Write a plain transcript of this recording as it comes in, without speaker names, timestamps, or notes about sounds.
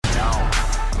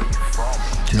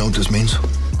Do you know what this means? It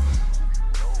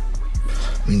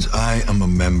means I am a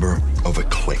member of a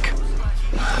clique.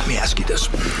 Let me ask you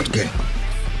this, okay?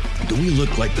 Do we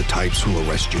look like the types who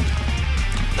arrest you?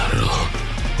 Not at all.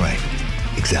 Right,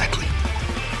 exactly.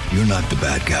 You're not the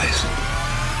bad guys.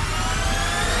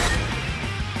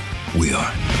 We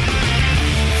are.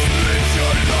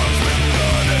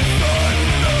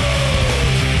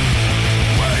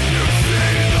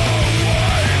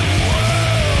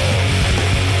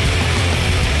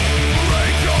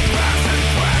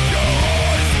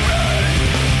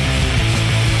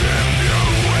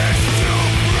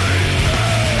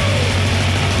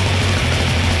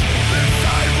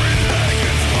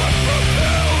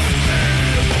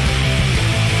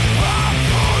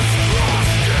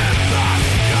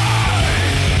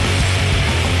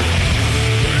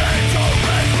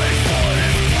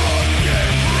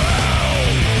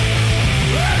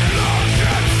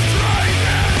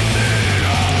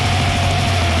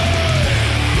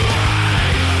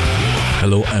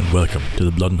 Hello and welcome to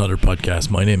the Blood and Thunder podcast.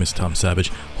 My name is Tom Savage.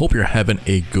 Hope you're having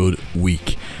a good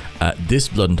week. This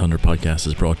Blood and Thunder podcast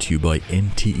is brought to you by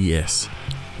NTES.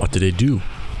 What do they do?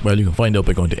 Well, you can find out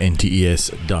by going to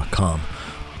ntes.com.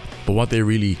 But what they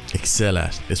really excel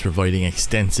at is providing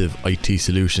extensive IT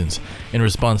solutions in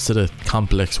response to the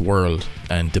complex world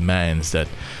and demands that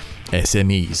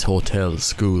SMEs, hotels,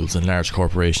 schools and large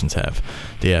corporations have.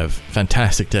 They have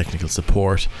fantastic technical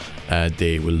support.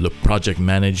 They will project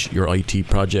manage your IT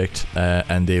project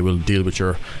and they will deal with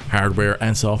your hardware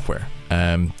and software.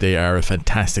 They are a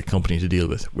fantastic company to deal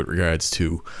with regards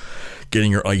to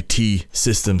getting your IT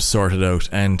systems sorted out,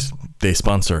 and they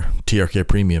sponsor TRK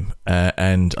Premium,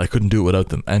 and I couldn't do it without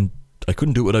them, and I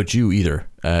couldn't do it without you either,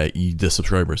 the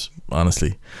subscribers.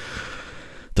 Honestly,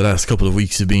 the last couple of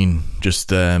weeks have been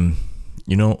just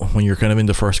you know, when you're kind of in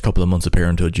the first couple of months of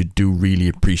parenthood, you do really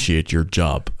appreciate your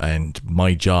job, and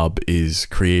my job is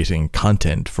creating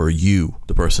content for you,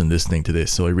 the person listening to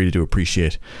this. So I really do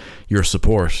appreciate your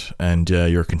support, and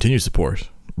your continued support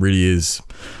really is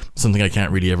something I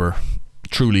can't really ever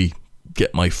truly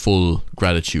get my full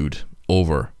gratitude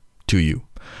over to you.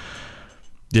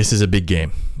 This is a big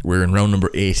game. We're in round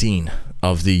number 18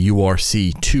 of the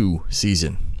URC2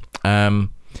 season.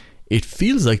 It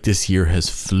feels like this year has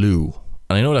flew.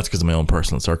 And I know that's because of my own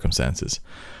personal circumstances.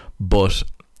 But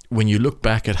when you look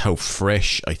back at how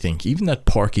fresh, I think, even that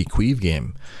Páirc Uí Chaoimh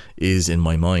game is in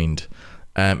my mind,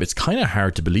 it's kind of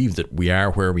hard to believe that we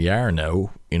are where we are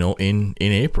now, you know, in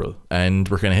April. And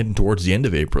we're kind of heading towards the end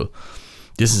of April.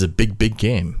 This is a big, big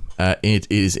game. It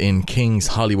is in King's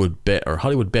Hollywood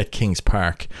Bet Kings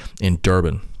Park in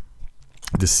Durban.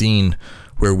 The scene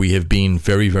where we have been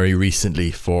very, very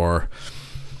recently for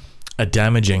a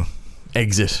damaging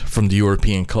exit from the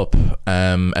European Cup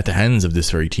at the hands of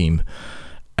this very team.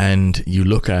 And you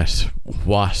look at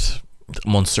what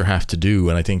Munster have to do,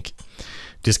 and I think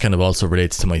this kind of also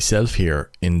relates to myself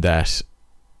here, in that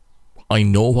I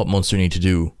know what Munster need to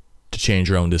do to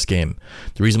change around this game.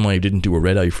 The reason why I didn't do a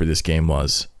red eye for this game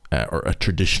was, or a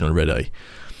traditional red eye,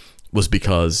 was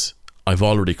because I've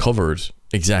already covered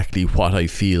exactly what I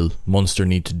feel Munster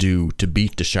need to do to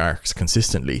beat the Sharks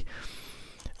consistently.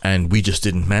 And we just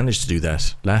didn't manage to do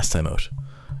that last time out.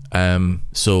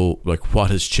 So, like,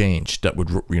 what has changed that would,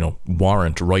 you know,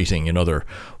 warrant writing another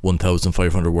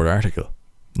 1,500 word article?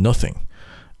 Nothing.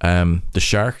 The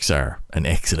Sharks are an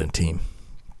excellent team.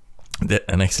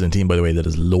 An excellent team, by the way, that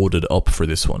is loaded up for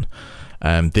this one.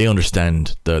 They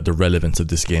understand the relevance of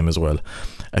this game as well.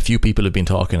 A few people have been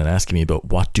talking and asking me about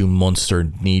what do Munster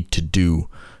need to do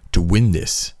to win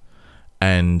this.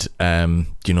 And,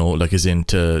 you know, like, as in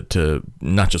to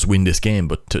not just win this game,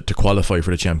 but to qualify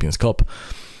for the Champions Cup.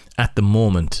 At the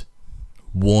moment,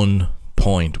 1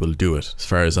 point will do it, as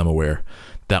far as I'm aware.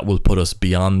 That will put us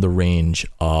beyond the range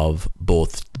of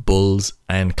both Bulls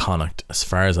and Connacht, as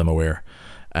far as I'm aware.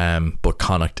 But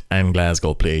Connacht and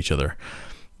Glasgow play each other.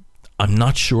 I'm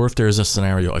not sure if there's a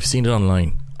scenario. I've seen it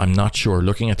online. I'm not sure.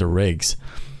 Looking at the regs,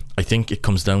 I think it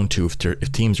comes down to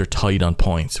if teams are tied on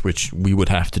points, which we would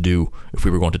have to do if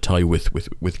we were going to tie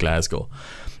with Glasgow.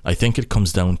 I think it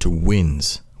comes down to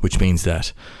wins, which means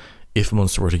that if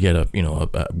Munster were to get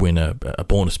a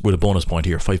bonus point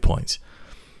here, 5 points,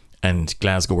 and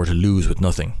Glasgow were to lose with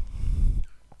nothing,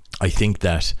 I think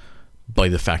that by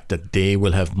the fact that they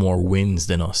will have more wins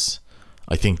than us,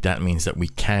 I think that means that we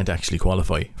can't actually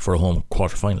qualify for a home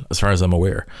quarterfinal, as far as I'm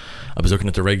aware. I was looking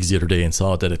at the regs the other day and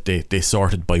saw that they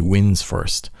sorted by wins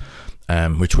first,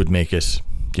 which would make it,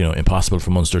 you know, impossible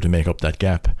for Munster to make up that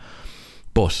gap.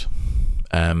 But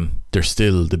there's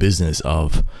still the business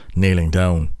of nailing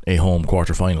down a home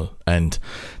quarterfinal, and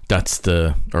that's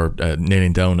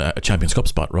nailing down a Champions Cup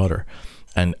spot rather.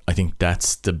 And I think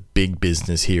that's the big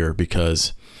business here,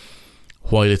 because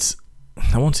while it's,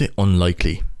 I won't say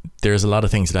unlikely, there's a lot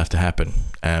of things that have to happen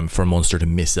for Munster to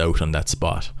miss out on that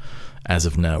spot as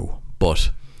of now.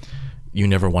 But you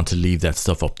never want to leave that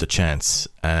stuff up to chance.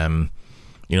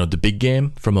 You know, the big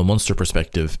game from a Munster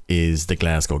perspective is the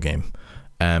Glasgow game.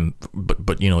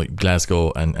 But you know,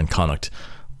 Glasgow and Connacht.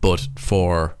 But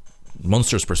for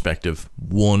Munster's perspective,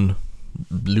 one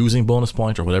losing bonus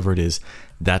point or whatever it is,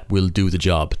 that will do the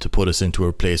job to put us into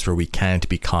a place where we can't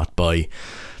be caught by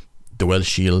the Welsh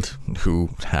Shield, who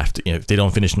have to, you know, if they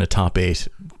don't finish in the top 8,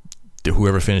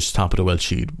 whoever finishes top of the Welsh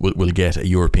Shield will get a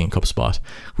European Cup spot,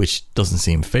 which doesn't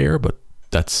seem fair, but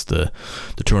that's the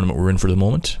tournament we're in for the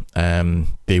moment.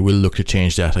 They will look to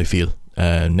change that, I feel.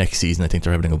 Next season, I think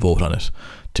they're having a vote on it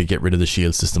to get rid of the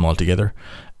Shield system altogether,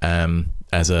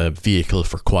 as a vehicle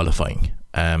for qualifying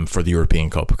for the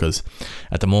European Cup, because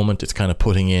at the moment it's kind of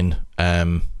putting in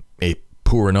a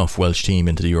poor enough Welsh team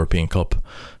into the European Cup,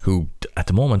 who at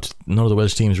the moment none of the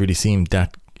Welsh teams really seem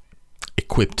that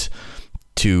equipped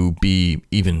to be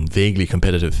even vaguely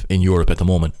competitive in Europe at the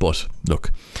moment. But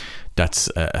look, that's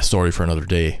a story for another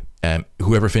day.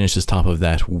 Whoever finishes top of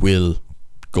that will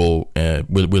go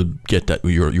will get that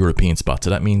European spot. So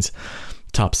that means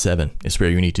top 7 is where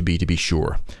you need to be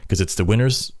sure, because it's the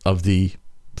winners of the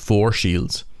 4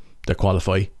 Shields that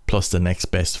qualify plus the next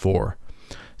best 4.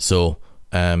 So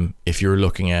if you're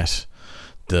looking at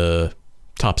the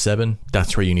top 7,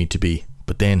 that's where you need to be.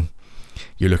 But then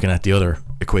you're looking at the other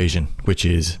equation, which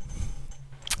is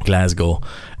Glasgow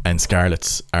and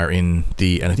Scarlets are in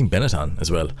the, and I think Benetton as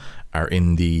well, are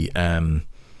in the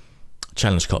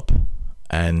Challenge Cup,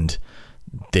 and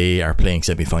they are playing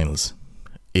semi-finals.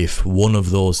 If one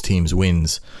of those teams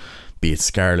wins, be it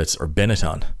Scarlets or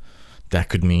Benetton, that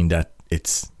could mean that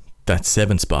it's that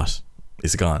 7th spot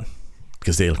is gone,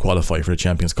 because they'll qualify for the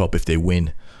Champions Cup if they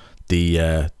win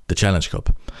the Challenge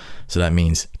Cup. So that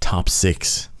means top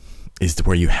 6 is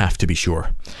where you have to be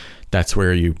sure. That's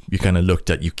where you kind of looked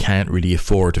at, you can't really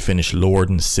afford to finish lower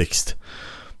than 6th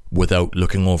without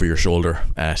looking over your shoulder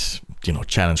at, you know,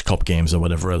 Challenge Cup games or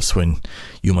whatever else, when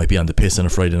you might be on the piss on a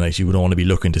Friday night. You would want to be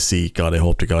looking to see, God, I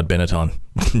hope to God Benetton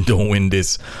don't win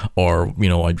this, or, you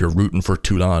know, you're rooting for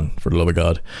Toulon, for the love of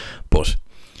God. But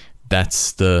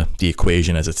that's the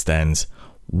equation as it stands.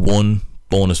 One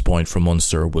bonus point from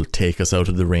Munster will take us out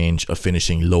of the range of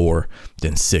finishing lower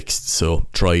than 6th. So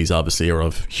tries obviously are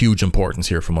of huge importance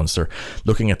here for Munster.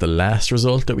 Looking at the last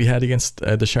result that we had against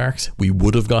the Sharks, we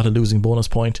would have got a losing bonus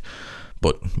point,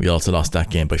 but we also lost that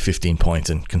game by 15 points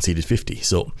and conceded 50.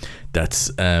 So that's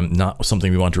not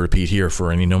something we want to repeat here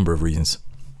for any number of reasons.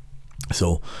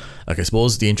 So, like, I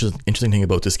suppose the interesting thing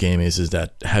about this game is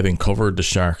that having covered the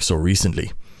Sharks so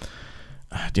recently,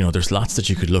 you know, there's lots that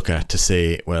you could look at to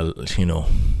say, well, you know,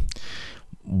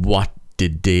 what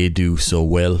did they do so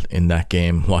well in that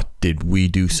game? What did we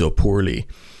do so poorly?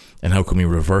 And how can we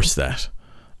reverse that?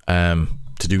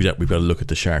 To do that, we've got to look at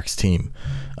the Sharks team.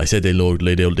 I said they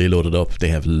loaded up. They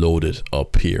have loaded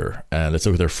up here. Let's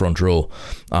look at their front row.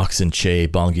 Oxen, Che,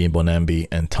 Bongi and Bonambi,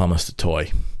 and Thomas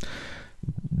Toy.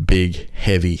 Big,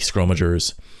 heavy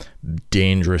scrummagers,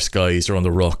 dangerous guys. They're on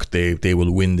the ruck. They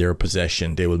will win their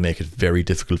possession. They will make it very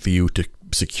difficult for you to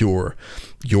secure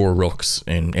your rucks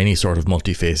in any sort of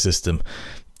multi-phase system.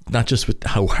 Not just with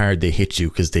how hard they hit you,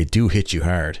 because they do hit you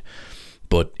hard,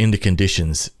 but in the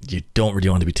conditions you don't really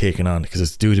want to be taken on, because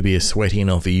it's due to be a sweaty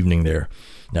enough evening there.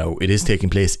 Now, it is taking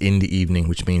place in the evening,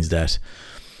 which means that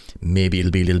maybe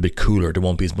it'll be a little bit cooler. There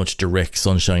won't be as much direct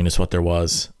sunshine as what there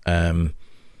was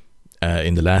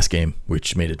in the last game,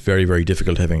 which made it very, very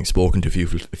difficult, having spoken to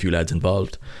a few lads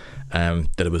involved, that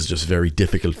it was just very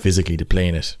difficult physically to play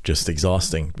in it, just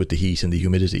exhausting with the heat and the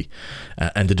humidity,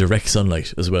 and the direct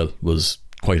sunlight as well was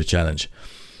quite a challenge.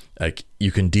 Like,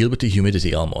 you can deal with the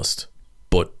humidity almost,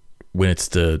 but when it's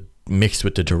mixed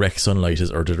with the direct sunlight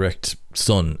or the direct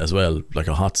sun as well, like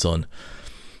a hot sun,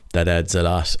 that adds a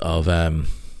lot of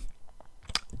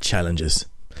challenges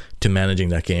to managing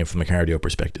that game from a cardio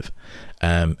perspective.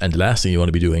 And the last thing you want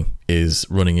to be doing is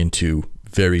running into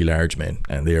very large men,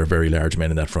 and they are very large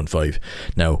men in that front 5.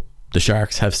 Now, the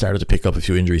Sharks have started to pick up a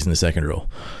few injuries in the second row.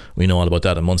 We know all about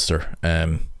that in Munster.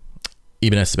 Eben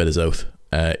Estebet is out.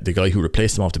 The guy who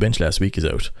replaced him off the bench last week is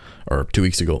out, or 2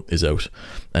 weeks ago is out,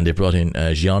 and they brought in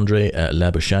Giandre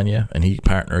Labuschagne, and he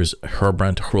partners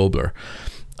Herbrandt Hrobler.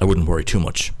 I wouldn't worry too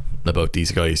much about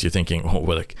these guys. You're thinking, oh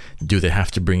well, like, do they have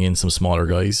to bring in some smaller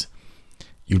guys?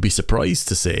 You'll be surprised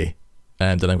to say,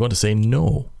 and then I'm going to say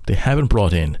no, They haven't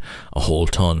brought in a whole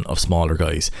ton of smaller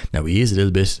guys. Now, he is a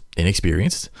little bit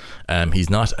inexperienced. He's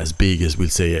not as big as, we'll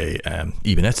say,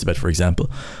 Eben Etzebeth, for example.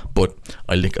 But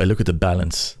I look at the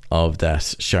balance of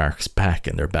that Sharks pack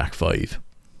and their back five.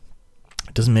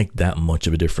 It doesn't make that much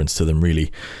of a difference to them,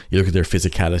 really. You look at their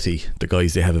physicality, the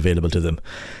guys they have available to them.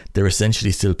 They're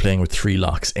essentially still playing with 3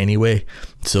 locks anyway.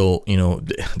 So,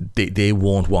 they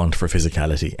won't want for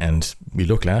physicality. And we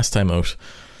look last time out,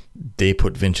 they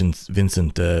put Vincent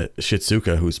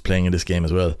Shitsuka, who's playing in this game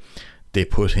as well, they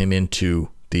put him into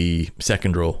the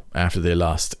second row after they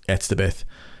lost Etzebeth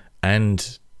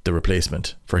and the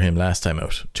replacement for him last time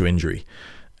out to injury.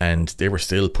 And they were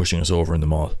still pushing us over in the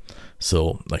maul.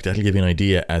 So, that'll give you an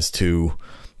idea as to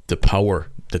the power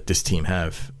that this team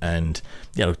have. And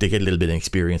they get a little bit of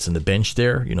experience on the bench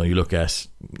there. You look at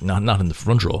not in the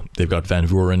front row, they've got Van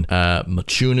Vuren,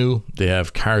 Machunu, they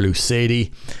have Carlu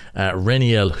Sadie,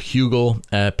 Reniel Hugo,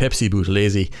 Pepsi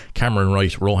Buthelezi, Cameron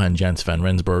Wright, Rohan Jans van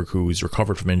Rensburg, who's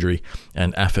recovered from injury,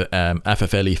 and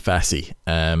Afafeli Fassi,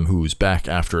 who's back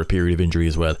after a period of injury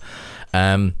as well.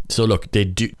 So look,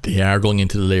 they are going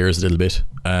into the layers a little bit.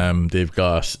 They've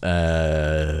got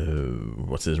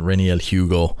Reniel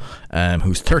Hugo,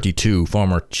 who's 32,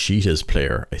 former Cheetahs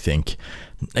player, I think.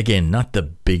 Again, not the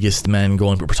biggest man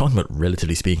going, but we're talking about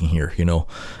relatively speaking here.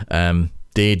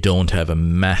 They don't have a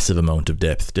massive amount of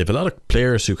depth. They have a lot of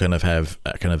players who kind of have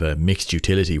a mixed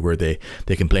utility where they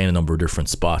can play in a number of different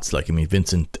spots.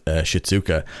 Vincent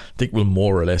Shitsuka, I think, will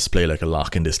more or less play like a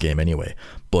lock in this game anyway.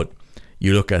 But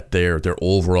you look at their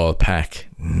overall pack,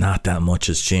 not that much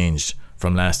has changed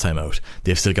from last time out.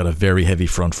 They've still got a very heavy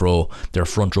front row. Their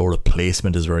front row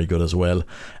replacement is very good as well.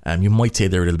 You might say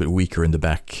they're a little bit weaker in the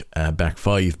back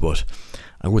five, but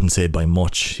I wouldn't say by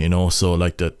much, So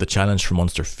the challenge for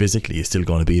Munster physically is still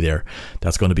going to be there.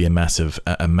 That's going to be a massive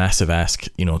ask,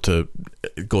 to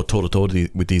go toe to toe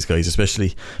with these guys,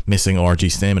 especially missing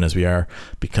RG Stamen as we are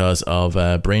because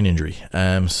of brain injury.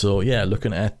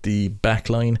 Looking at the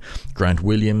back line, Grant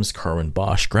Williams, Kerwin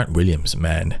Bosch. Grant Williams,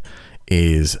 man,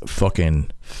 is fucking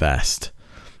fast.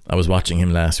 I was watching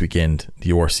him last weekend,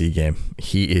 the ORC game.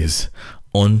 He is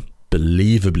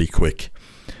unbelievably quick.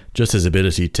 Just his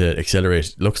ability to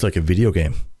accelerate looks like a video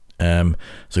game.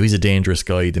 So he's a dangerous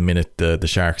guy the minute the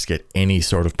Sharks get any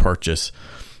sort of purchase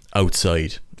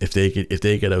outside. If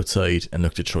they get outside and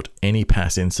look to throw any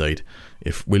pass inside,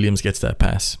 if Williams gets that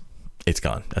pass, it's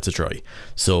gone. That's a try.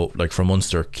 So for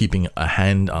Munster, keeping a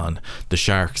hand on the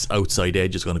Sharks' outside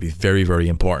edge is going to be very, very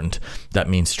important. That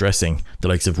means stressing the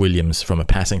likes of Williams from a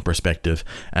passing perspective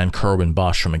and Kerwin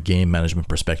Bosch from a game management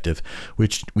perspective,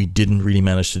 which we didn't really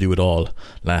manage to do at all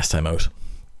last time out.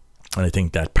 And I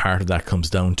think that part of that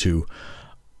comes down to,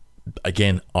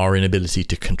 again, our inability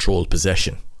to control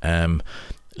possession.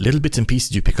 Little bits and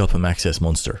pieces you pick up from Access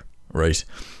Munster, right?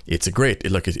 It's a great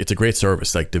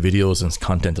service. The videos and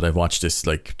content that I've watched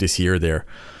this year there,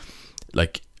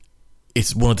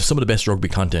 it's some of the best rugby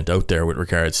content out there with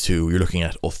regards to, you're looking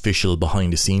at official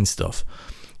behind the scenes stuff.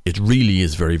 It really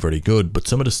is very, very good. But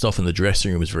some of the stuff in the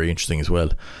dressing room is very interesting as well.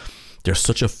 There's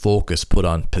such a focus put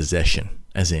on possession,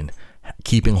 as in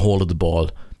keeping hold of the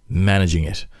ball, managing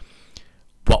it.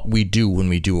 What we do when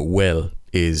we do it well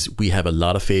is we have a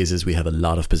lot of phases, we have a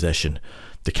lot of possession.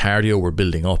 The cardio we're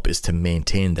building up is to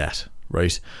maintain that,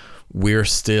 right? We're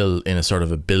still in a sort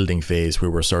of a building phase where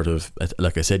we're sort of,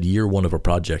 like I said, year one of a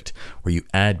project where you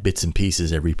add bits and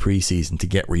pieces every pre-season to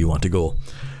get where you want to go.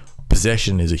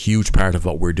 Possession is a huge part of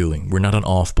what we're doing. We're not an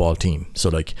off-ball team. So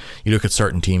you look at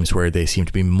certain teams where they seem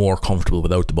to be more comfortable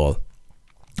without the ball,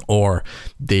 or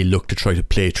they look to try to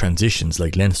play transitions,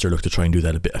 like Leinster look to try and do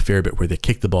that a fair bit, where they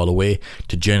kick the ball away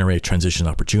to generate transition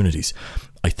opportunities.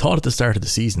 I thought at the start of the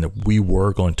season that we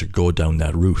were going to go down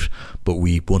that route, but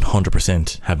we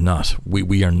 100% have not.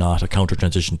 We are not a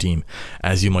counter-transition team,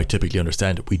 as you might typically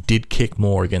understand it. We did kick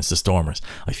more against the Stormers.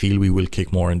 I feel we will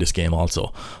kick more in this game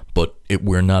also, but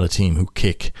we're not a team who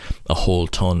kick a whole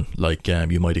ton like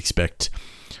you might expect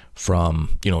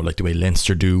from, like the way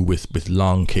Leinster do with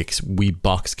long kicks. We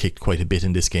box kicked quite a bit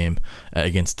in this game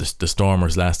against the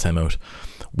Stormers last time out.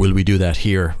 Will we do that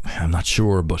here? I'm not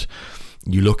sure, but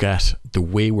you look at the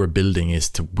way we're building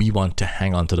we want to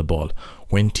hang on to the ball.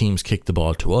 When teams kick the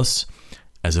ball to us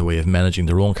as a way of managing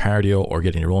their own cardio or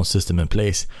getting their own system in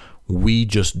place, we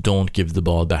just don't give the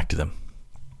ball back to them.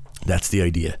 That's the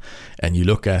idea. And you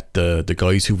look at the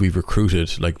guys who we've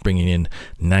recruited, like bringing in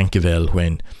Nankerville,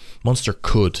 when Munster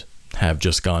could have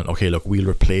just gone, okay, look, we'll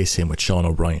replace him with Sean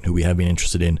O'Brien, who we have been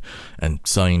interested in and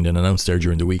signed and announced there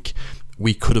during the week.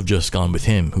 We could have just gone with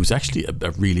him, who's actually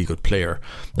a really good player.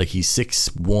 He's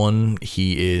 6'1",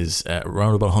 he is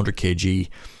around about 100 kg.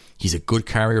 He's a good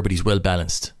carrier, but he's well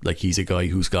balanced. Like, he's a guy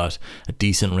who's got a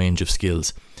decent range of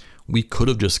skills. We could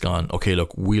have just gone, okay,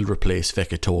 look, we'll replace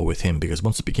Fekitoa with him, because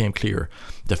once it became clear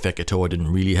that Fekitoa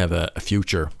didn't really have a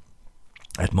future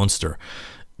at Munster,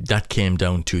 that came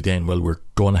down to then, well, we're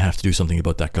going to have to do something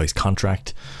about that guy's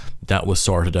contract. That was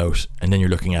sorted out, and then you're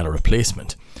looking at a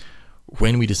replacement.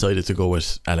 When we decided to go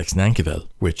with Alex Nankervis,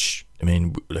 which, I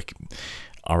mean, like,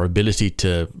 our ability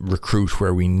to recruit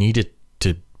where we needed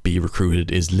to be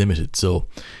recruited is limited. So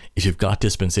if you've got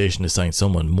dispensation to sign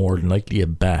someone, more than likely a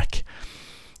back,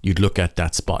 you'd look at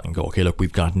that spot and go, okay, look,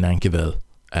 we've got Nankervis.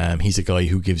 He's a guy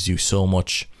who gives you so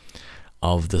much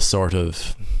of the sort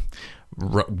of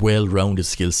well-rounded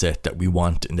skill set that we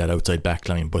want in that outside back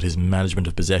line, but his management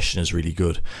of possession is really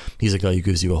good. He's a guy who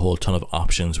gives you a whole ton of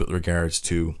options with regards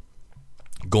to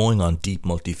going on deep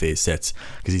multi-phase sets,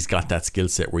 because he's got that skill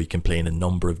set where he can play in a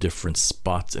number of different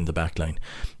spots in the back line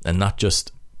and not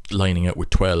just lining out with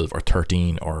 12 or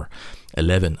 13 or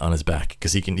 11 on his back,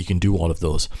 because he can do all of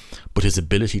those. But his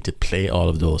ability to play all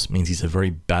of those means he's a very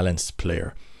balanced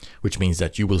player, which means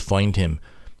that you will find him,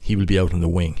 he will be out on the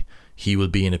wing. He will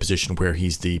be in a position where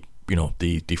he's the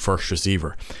first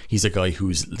receiver. He's a guy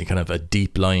who's kind of a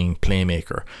deep lying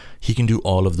playmaker. He can do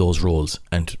all of those roles.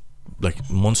 And like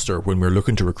Munster, when we're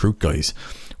looking to recruit guys,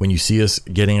 when you see us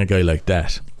getting a guy like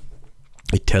that,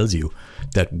 it tells you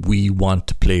that we want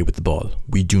to play with the ball.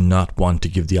 We do not want to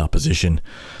give the opposition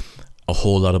a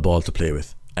whole lot of ball to play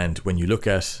with. And when you look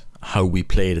at how we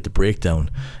played at the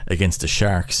breakdown against the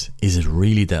Sharks, is it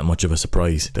really that much of a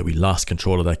surprise that we lost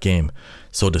control of that game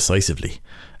so decisively?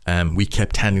 We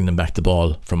kept handing them back the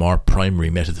ball from our primary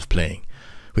method of playing,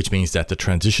 which means that the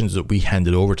transitions that we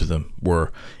handed over to them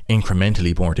were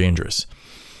incrementally more dangerous.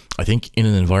 I think in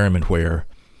an environment where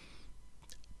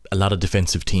a lot of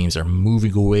defensive teams are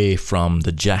moving away from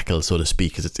the jackal, so to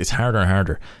speak, because it's harder and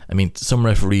harder. I mean, some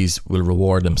referees will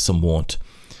reward them, some won't,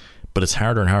 but it's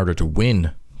harder and harder to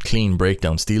win clean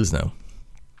breakdown steals now.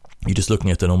 You're just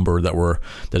looking at the number that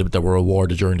were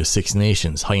awarded during the Six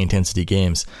Nations high intensity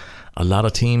games. A lot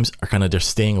of teams are they're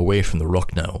staying away from the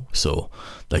ruck now. So,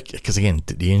 because again,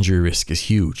 the injury risk is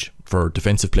huge for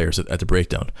defensive players at the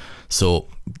breakdown. So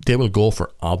they will go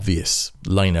for obvious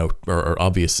line out or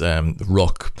obvious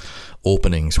ruck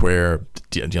openings where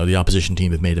the opposition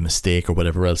team have made a mistake or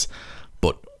whatever else.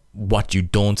 But what you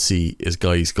don't see is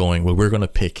guys going, well, we're going to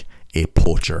pick a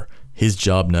poacher. His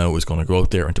job now is going to go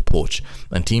out there and to poach.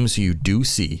 And teams who you do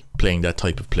see playing that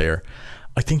type of player,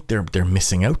 I think they're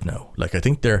missing out now. Like, I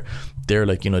think they're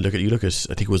like, look at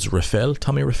I think it was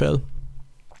Tommy Raffel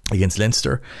against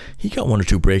Leinster. He got one or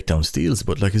two breakdown steals,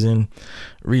 but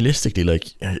realistically,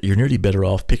 you're nearly better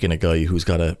off picking a guy who's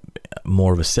got a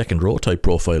more of a second row type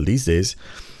profile these days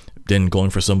than going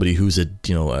for somebody who's a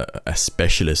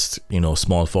specialist,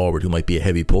 small forward who might be a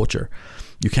heavy poacher.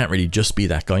 You can't really just be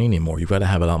that guy anymore. You've got to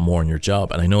have a lot more in your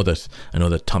job. And I know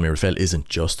that Tommy Raffel isn't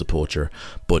just a poacher,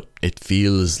 but it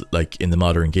feels like in the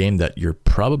modern game that you're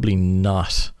probably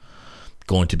not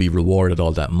going to be rewarded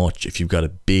all that much if you've got a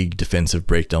big defensive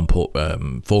breakdown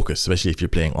focus, especially if you're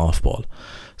playing off ball.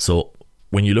 So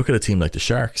when you look at a team like the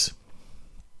Sharks,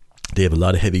 they have a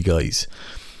lot of heavy guys.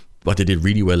 What they did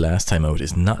really well last time out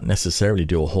is not necessarily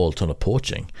do a whole ton of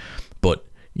poaching, but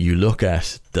you look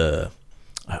at the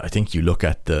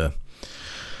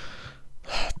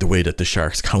way that the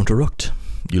Sharks counter-rucked.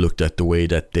 You looked at the way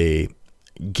that they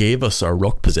gave us our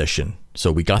ruck possession.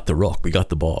 So we got the ruck, we got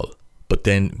the ball, but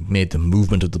then made the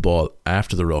movement of the ball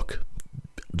after the ruck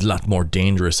a lot more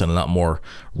dangerous and a lot more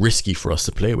risky for us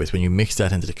to play with. When you mix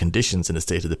that into the conditions and the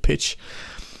state of the pitch,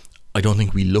 I don't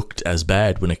think we looked as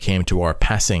bad when it came to our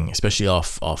passing, especially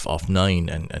off 9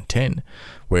 and 10,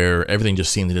 where everything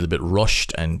just seemed a little bit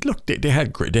rushed. And look, they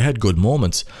had good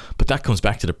moments, but that comes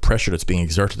back to the pressure that's being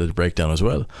exerted at the breakdown as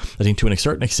well. I think to a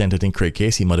certain extent, I think Craig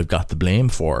Casey might have got the blame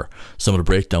for some of the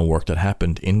breakdown work that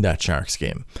happened in that Sharks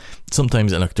game.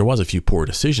 Sometimes, and look, there was a few poor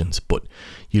decisions, but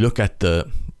you look at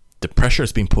the pressure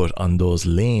that's being put on those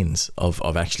lanes of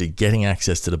actually getting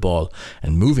access to the ball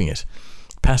and moving it.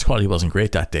 Pass quality wasn't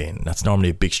great that day, and that's normally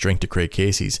a big strength to Craig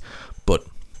Casey's. But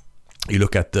you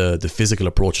look at the physical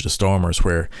approach of the Stormers,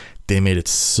 where they made it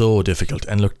so difficult.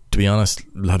 And look, to be honest,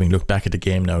 having looked back at the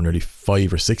game now nearly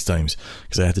 5 or 6 times,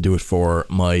 because I had to do it for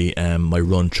my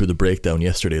run through the breakdown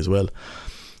yesterday as well,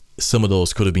 some of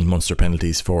those could have been Munster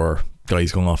penalties for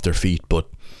guys going off their feet. But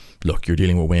look, you're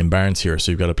dealing with Wayne Barnes here,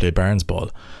 so you've got to play Barnes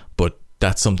ball. But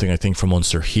that's something I think for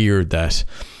Munster here that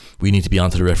we need to be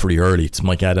onto the referee early. It's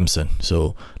Mike Adamson.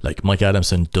 So, Mike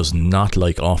Adamson does not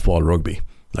like off-ball rugby.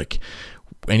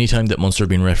 Anytime that Munster have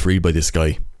been refereed by this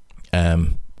guy,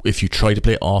 if you try to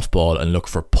play off-ball and look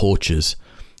for poaches,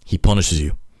 he punishes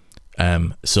you.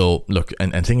 So look,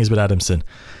 and thing is with Adamson,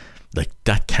 like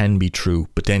that can be true,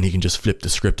 but then he can just flip the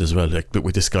script as well. Like, but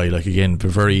with this guy, like again,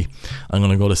 I'm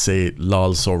gonna go to say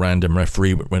lol so random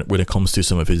referee when it comes to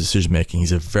some of his decision making.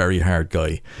 He's a very hard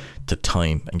guy to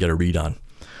time and get a read on.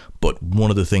 But one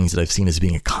of the things that I've seen as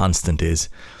being a constant is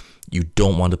you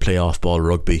don't want to play off ball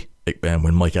rugby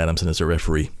when Mike Adamson is a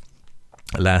referee.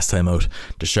 Last time out,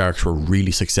 the Sharks were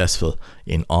really successful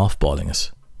in off balling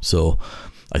us. So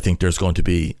I think there's going to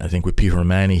be, with Peter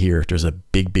O'Mahony here, there's a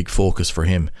big focus for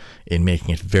him in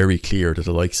making it very clear that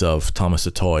the likes of Thomas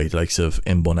Atoy, the likes of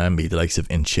Mbonambi, the likes of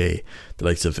Nche, the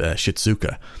likes of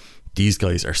Shitsuka, these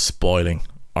guys are spoiling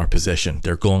our possession.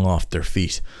 They're going off their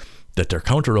feet. That they're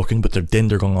counter-rucking, but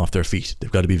they're going off their feet.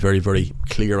 They've got to be very, very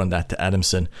clear on that to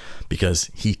Adamson, because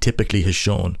he typically has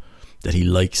shown that he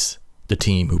likes the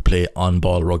team who play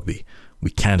on-ball rugby.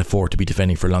 We can't afford to be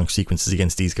defending for long sequences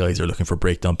against these guys or looking for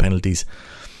breakdown penalties.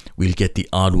 We'll get the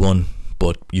odd one,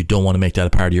 but you don't want to make that a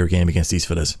part of your game against these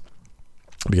fellas,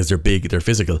 because they're big, they're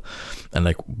physical, and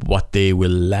like what they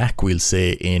will lack, we'll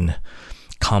say, in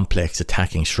complex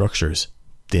attacking structures,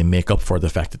 they make up for the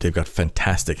fact that they've got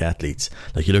fantastic athletes.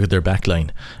 Like you look at their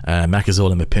backline,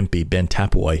 Makazola Mapimpi, Ben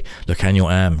Tapuai,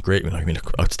 Lucanio Am, great,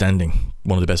 outstanding,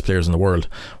 one of the best players in the world.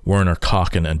 Werner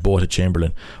Koch and Bota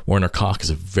Chamberlain. Werner Koch is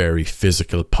a very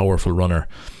physical, powerful runner.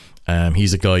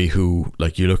 He's a guy who,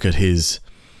 like, you look at his,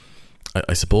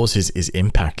 I suppose his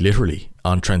impact literally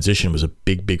on transition was a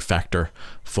big factor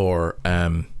for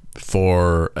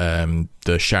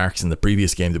the Sharks in the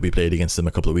previous game that we played against them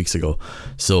a couple of weeks ago.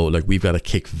 So like we've got to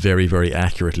kick very, very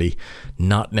accurately,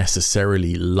 not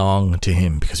necessarily long to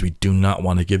him, because we do not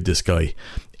want to give this guy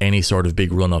any sort of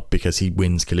big run up, because he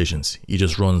wins collisions. He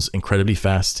just runs incredibly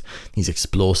fast, he's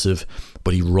explosive,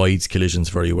 but he rides collisions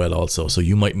very well also. So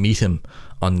you might meet him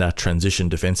on that transition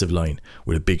defensive line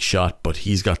with a big shot, but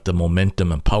he's got the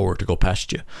momentum and power to go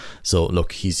past you. So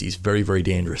look, he's very, very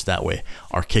dangerous that way.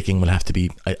 Our kicking will have to be,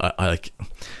 I like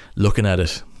looking at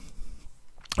it,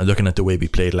 and looking at the way we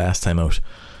played last time out,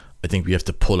 I think we have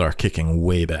to pull our kicking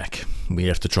way back. We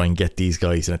have to try and get these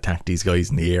guys and attack these guys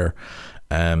in the air,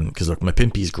 because look,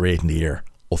 Mapimpi is great in the air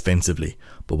offensively,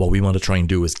 but what we want to try and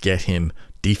do is get him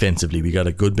defensively. We got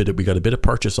a bit of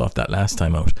purchase off that last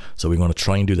time out, so we want to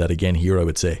try and do that again here, I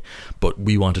would say. But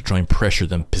we want to try and pressure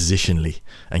them positionally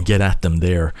and get at them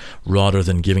there, rather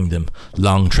than giving them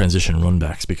long transition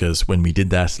runbacks, because when we did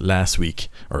that last week,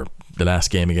 or the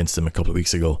last game against them a couple of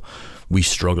weeks ago, we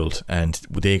struggled, and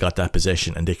they got that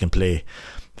possession and they can play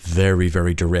very,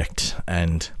 very direct.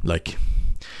 And like,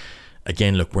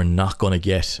 again, look, we're not going to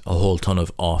get a whole ton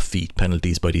of off-feet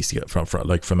penalties by these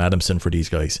from Adamson for these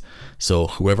guys. So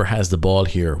whoever has the ball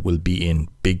here will be in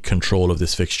big control of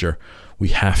this fixture. We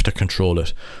have to control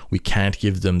it. We can't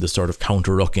give them the sort of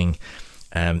counter-rucking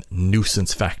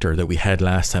nuisance factor that we had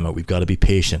last time out. We've got to be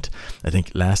patient. I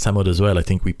think last time out as well, I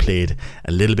think we played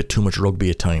a little bit too much rugby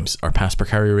at times. Our pass per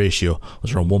carry ratio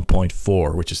was around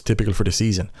 1.4, which is typical for the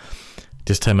season.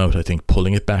 This time out, I think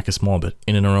pulling it back a small bit,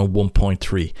 in and around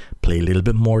 1.3, play a little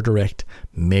bit more direct,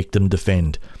 make them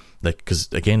defend. Like, because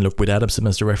again, look, with Adamson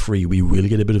as the referee, we will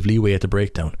get a bit of leeway at the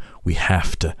breakdown. We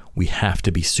have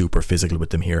to be super physical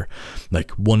with them here.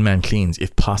 Like, one man cleans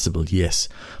if possible, yes,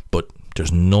 but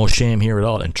there's no shame here at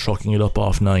all in trucking it up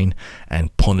off 9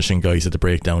 and punishing guys at the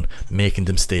breakdown, making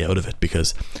them stay out of it.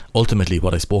 Because ultimately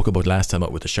what I spoke about last time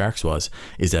out with the Sharks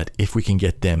is that if we can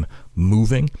get them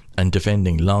moving and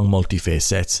defending long multi-phase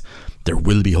sets, there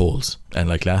will be holes. And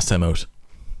like last time out,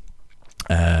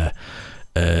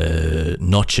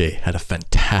 Noche had a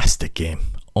fantastic game,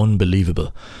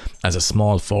 unbelievable. As a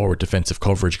small forward defensive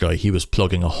coverage guy, he was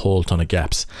plugging a whole ton of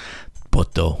gaps,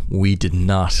 but though we did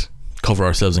not cover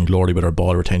ourselves in glory with our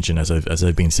ball retention, as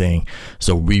I've been saying.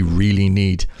 So we really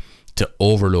need to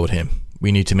overload him.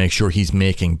 We need to make sure he's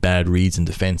making bad reads in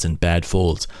defence and bad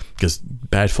folds, because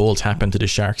bad folds happen to the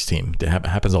Sharks team. It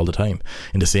happens all the time,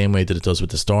 in the same way that it does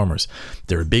with the Stormers.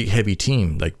 They're a big heavy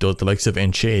team, like the likes of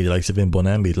Nche, the likes of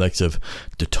Mbonambi, the likes of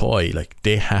Dutoy. Like,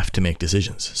 they have to make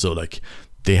decisions. So like,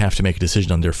 they have to make a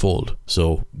decision on their fold.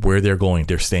 So where they're going,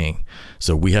 they're staying.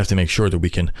 So we have to make sure that we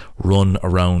can run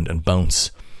around and bounce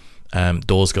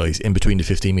those guys in between the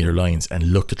 15-metre lines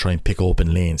and look to try and pick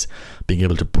open lanes. Being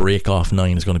able to break off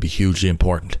 9 is going to be hugely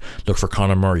important. Look for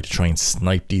Conor Murray to try and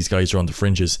snipe these guys around the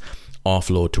fringes,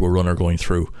 offload to a runner going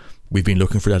through. We've been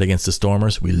looking for that against the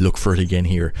Stormers. We look for it again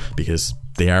here, because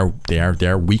they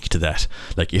are weak to that.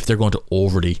 Like, if they're going to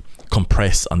overly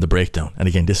compress on the breakdown, and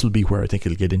again, this will be where I think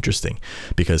it'll get interesting,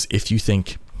 because if you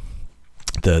think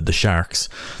the Sharks,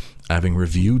 having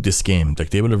reviewed this game,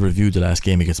 like they would have reviewed the last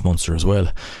game against Munster as well,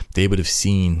 they would have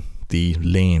seen the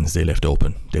lanes they left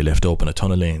open. They left open a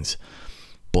ton of lanes,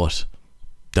 but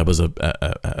that was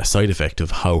a side effect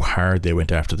of how hard they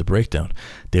went after the breakdown.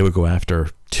 They would go after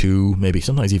 2, maybe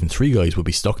sometimes even 3 guys would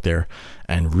be stuck there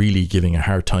and really giving a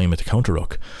hard time at the counter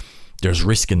ruck. There's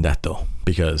risk in that though,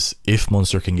 because if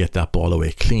Munster can get that ball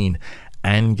away clean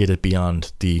and get it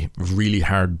beyond the really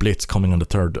hard blitz coming on the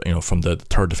third, from the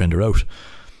third defender out,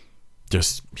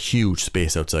 there's huge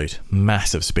space outside,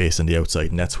 massive space on the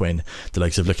outside, and that's when the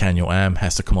likes of Lukhanyo Am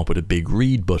has to come up with a big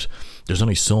read, but there's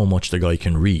only so much the guy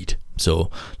can read.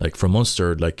 So like for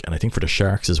Munster, and I think for the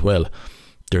Sharks as well,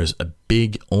 there's a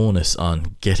big onus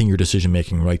on getting your decision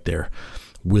making right there.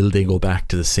 Will they go back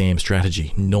to the same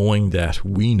strategy, knowing that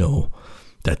we know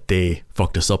that they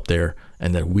fucked us up there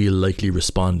and that we'll likely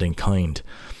respond in kind?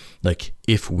 Like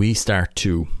if we start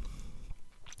to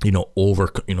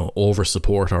over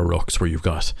support our rucks, where you've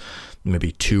got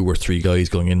maybe 2 or 3 guys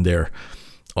going in there,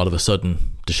 all of a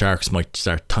sudden the Sharks might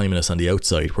start timing us on the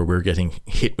outside, where we're getting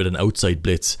hit with an outside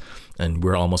blitz and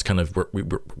we're almost kind of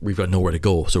we've got nowhere to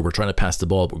go, so we're trying to pass the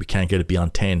ball but we can't get it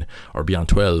beyond 10 or beyond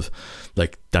 12.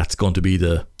 Like that's going to be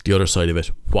the other side of it.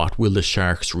 What will the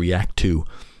Sharks react to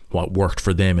what worked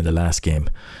for them in the last game?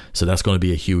 So that's going to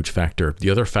be a huge factor. The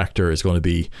other factor is going to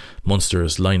be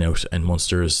Munster's line out and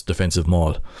Munster's defensive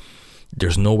maul.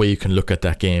 There's no way you can look at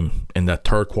that game in that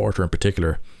third quarter in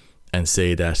particular and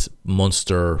say that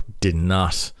Munster did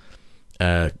not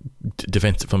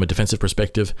from a defensive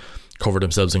perspective cover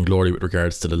themselves in glory with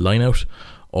regards to the line out,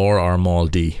 or our maul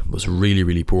D was really,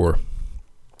 really poor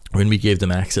when we gave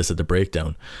them access at the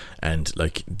breakdown. And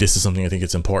like this is something I think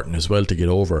it's important as well to get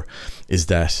over, is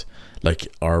that like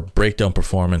our breakdown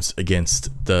performance against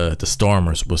the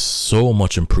Stormers was so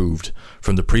much improved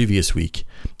from the previous week,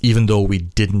 even though we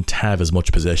didn't have as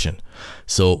much possession.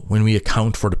 So when we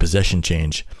account for the possession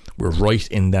change, we're right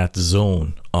in that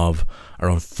zone of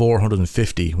around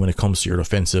 450 when it comes to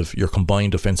your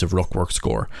combined offensive ruck work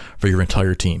score for your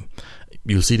entire team.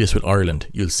 You'll see this with Ireland.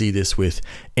 You'll see this with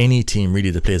any team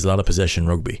really that plays a lot of possession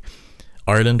rugby.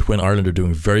 Ireland, when Ireland are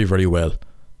doing very, very well,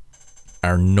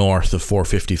 are north of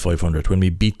 450, 500. When we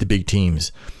beat the big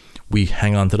teams, we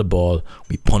hang on to the ball,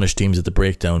 we punish teams at the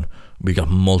breakdown, we got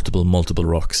multiple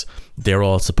rucks. They're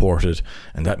all supported,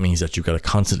 and that means that you've got a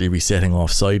constantly resetting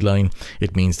off sideline.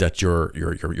 It means that your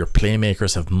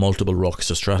playmakers have multiple rucks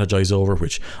to strategize over,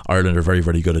 which Ireland are very,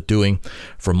 very good at doing.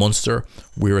 For Munster,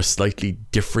 we're a slightly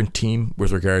different team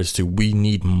with regards to we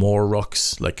need more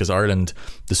rucks, like because Ireland,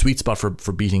 the sweet spot for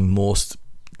beating most,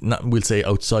 we'll say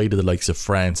outside of the likes of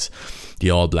France, the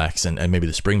All Blacks and maybe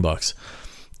the Springboks,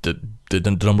 the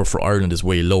number for Ireland is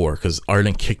way lower, because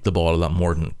Ireland kick the ball a lot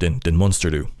more than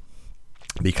Munster do.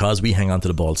 Because we hang on to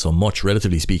the ball so much,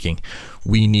 relatively speaking,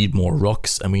 we need more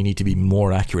rucks and we need to be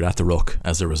more accurate at the ruck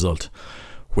as a result.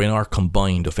 When our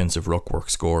combined offensive ruck work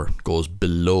score goes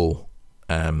below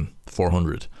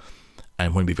 400,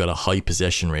 and when we've got a high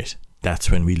possession rate, that's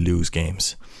when we lose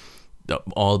games.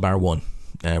 All bar one,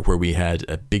 where we had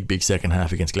a big second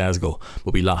half against Glasgow,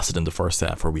 but we lost it in the first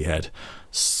half, where we had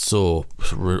so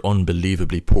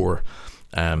unbelievably poor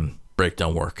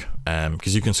breakdown work,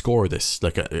 because you can score this.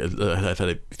 Like I've had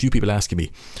a few people asking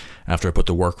me after I put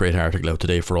the work rate article out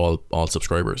today for all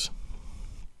subscribers,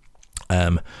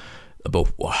 about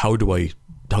how do I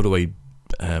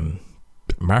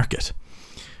mark it.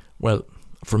 Well,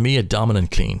 for me, a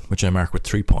dominant clean, which I mark with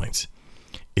 3 points,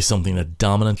 is something that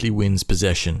dominantly wins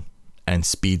possession and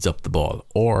speeds up the ball,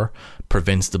 or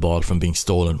prevents the ball from being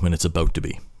stolen when it's about to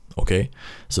be. Okay,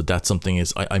 so that's something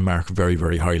I mark very,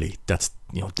 very highly. That's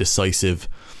decisive,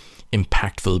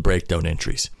 impactful breakdown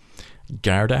entries.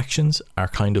 Guard actions are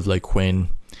kind of like when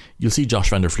you'll see Josh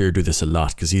van der Fleer do this a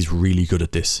lot, because he's really good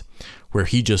at this, where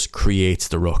he just creates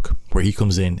the ruck, where he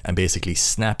comes in and basically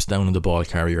snaps down on the ball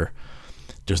carrier.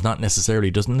 Doesn't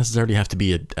necessarily have to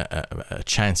be a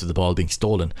chance of the ball being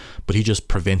stolen, but he just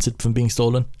prevents it from being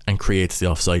stolen and creates the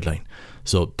offside line.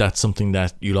 So that's something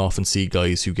that you'll often see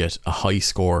guys who get a high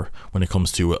score when it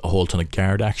comes to a whole ton of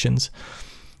guard actions.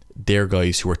 They're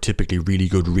guys who are typically really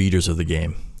good readers of the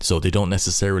game, so they don't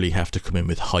necessarily have to come in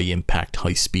with high impact,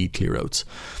 high speed clear outs.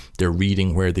 They're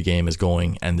reading where the game is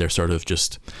going, and they're sort of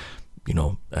just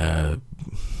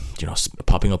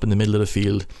popping up in the middle of the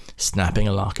field, snapping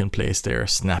a lock in place there,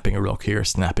 snapping a ruck here,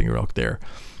 snapping a ruck there,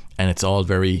 and it's all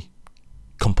very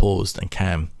composed and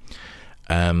calm.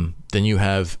 Then you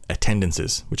have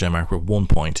attendances, which I mark with 1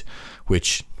 point,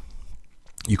 which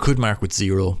you could mark with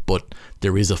 0, but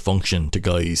there is a function to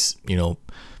guys,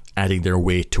 adding their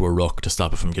weight to a ruck to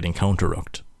stop it from getting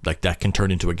counter-rucked. Like that can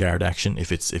turn into a guard action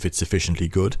if it's sufficiently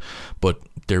good, but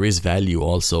there is value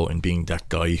also in being that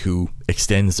guy who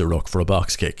extends the ruck for a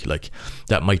box kick. Like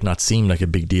that might not seem like a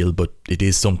big deal, but it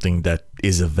is something that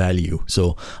is of value.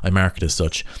 So I mark it as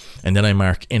such, and then I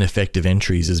mark ineffective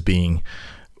entries as being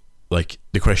like,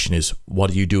 the question is,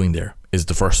 what are you doing there? Is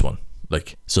the first one.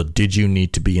 Like, so did you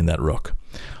need to be in that ruck?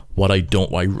 What I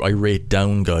rate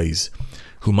down guys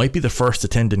who might be the first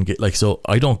attendant. Like, so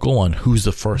I don't go on who's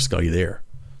the first guy there.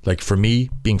 Like for me,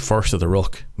 being first at the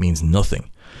ruck means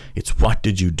nothing. It's what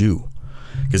did you do?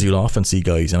 Because you'll often see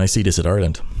guys, and I see this at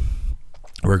Ireland,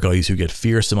 where guys who get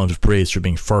fierce amount of praise for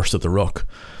being first at the ruck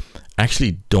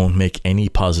actually don't make any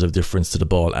positive difference to the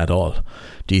ball at all.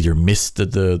 They either miss the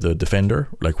defender,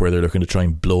 like where they're looking to try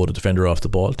and blow the defender off the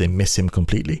ball, they miss him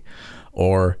completely,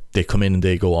 or they come in and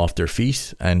they go off their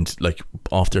feet, and like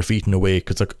off their feet in a way,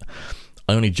 because like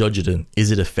I only judge it in,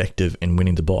 is it effective in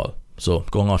winning the ball? So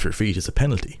going off your feet is a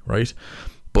penalty, right?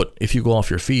 But if you go off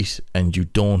your feet and you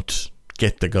don't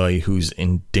get the guy who's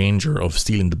in danger of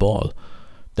stealing the ball,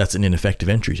 that's an ineffective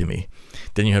entry to me.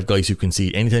 Then you have guys who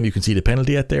concede. Anytime you concede a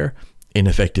penalty at there,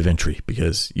 ineffective entry,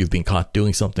 because you've been caught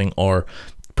doing something or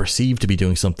perceived to be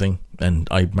doing something, and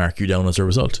I mark you down as a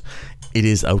result. It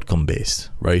is outcome based,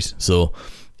 right? So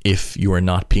if you are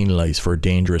not penalised for a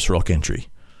dangerous ruck entry,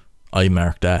 I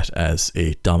mark that as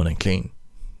a dominant clean.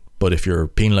 But if you're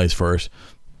penalised for it,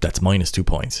 that's minus 2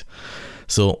 points.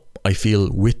 So I feel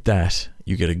with that,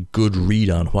 you get a good read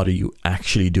on what are you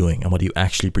actually doing and what are you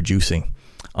actually producing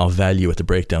of value at the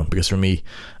breakdown. Because for me,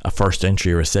 a first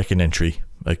entry or a second entry,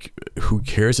 like who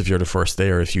cares if you're the first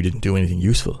there if you didn't do anything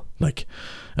useful? Like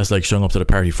that's like showing up to the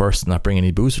party first and not bringing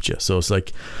any booze with you. So it's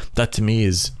like that to me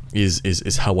is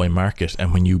how I mark it.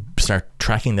 And when you start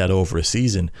tracking that over a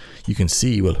season, you can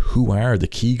see, well, who are the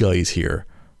key guys here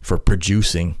for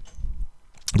producing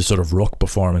the sort of ruck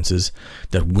performances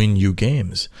that win you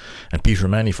games. And Peter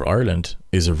O'Mahony for Ireland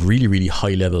is a really, really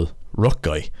high level ruck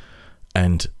guy.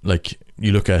 And like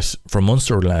you look at for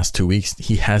Munster over the last 2 weeks,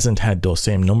 he hasn't had those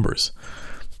same numbers.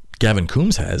 Gavin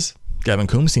Coombs has. Gavin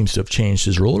Coombs seems to have changed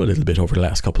his role a little bit over the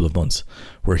last couple of months,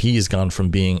 where he has gone from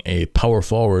being a power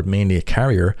forward, mainly a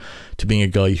carrier, to being a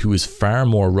guy who is far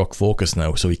more ruck focused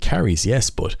now. So he carries, yes,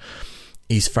 but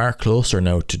he's far closer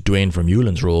now to Dwayne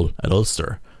Vermeulen's role at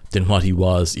Ulster than what he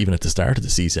was even at the start of the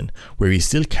season, where he's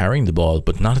still carrying the ball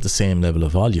but not at the same level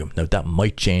of volume. Now that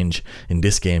might change in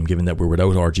this game given that we're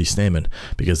without RG Snyman,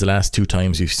 because the last 2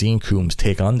 times we've seen Coombs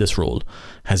take on this role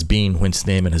has been when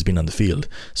Snyman has been on the field.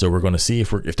 So we're going to see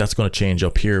if that's going to change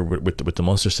up here with the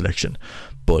Munster selection.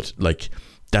 But like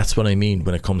that's what I mean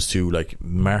when it comes to like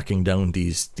marking down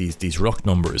these ruck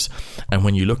numbers. And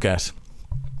when you look at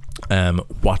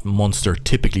what Munster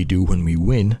typically do when we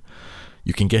win,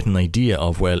 you can get an idea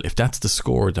of, well, if that's the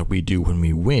score that we do when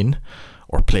we win,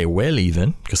 or play well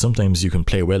even, because sometimes you can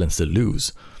play well and still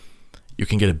lose, you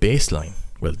can get a baseline.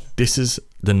 Well, this is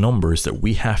the numbers that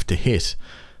we have to hit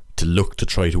to look to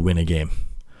try to win a game.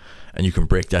 And you can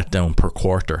break that down per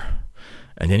quarter.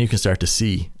 And then you can start to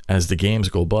see, as the games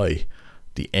go by,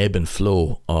 the ebb and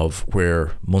flow of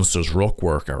where Munster's ruck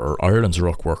work or Ireland's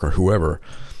ruck work or whoever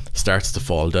starts to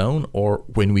fall down, or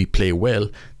when we play well,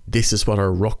 this is what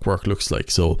our ruck work looks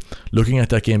like. So looking at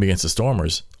that game against the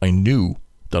Stormers, I knew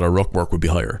that our ruck work would be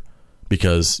higher,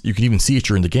 because you can even see it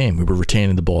during the game. We were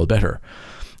retaining the ball better,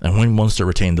 and when Munster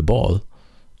retained the ball,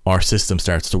 our system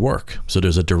starts to work. So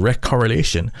there's a direct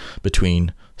correlation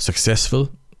between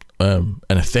successful and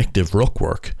effective ruck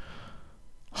work,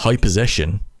 high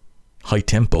possession, high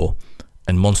tempo,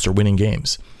 and Munster winning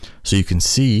games. So you can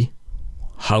see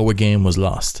how a game was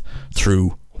lost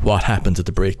through what happens at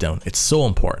the breakdown. It's so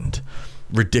important,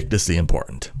 ridiculously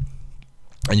important.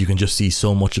 And you can just see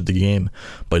so much of the game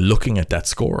by looking at that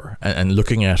score and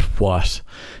looking at what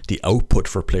the output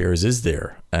for players is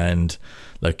there. And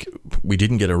like, we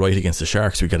didn't get it right against the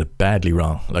Sharks, we got it badly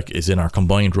wrong. Like, is in our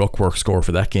combined ruck work score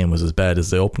for that game was as bad as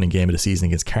the opening game of the season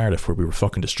against Cardiff, where we were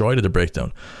fucking destroyed at the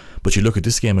breakdown. But you look at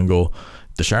this game and go,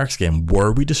 the Sharks game,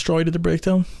 were we destroyed at the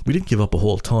breakdown? We didn't give up a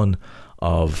whole ton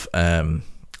of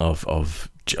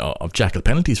jackal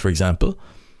penalties, for example,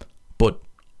 but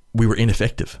we were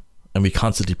ineffective, and we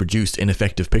constantly produced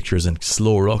ineffective pictures and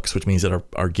slow rucks, which means that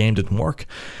our game didn't work.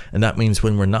 And that means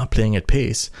when we're not playing at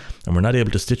pace and we're not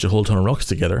able to stitch a whole ton of rucks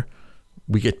together,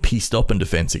 we get pieced up in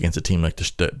defence against a team like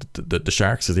the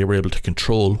Sharks, as they were able to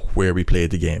control where we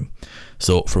played the game.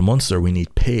 So for Munster, we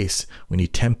need pace, we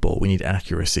need tempo, we need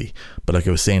accuracy. But like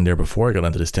I was saying there before I got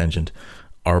onto this tangent,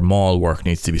 our maul work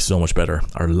needs to be so much better.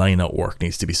 Our line-out work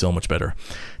needs to be so much better.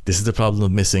 This is the problem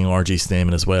of missing RG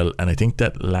Snyman as well. And I think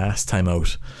that last time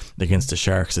out against the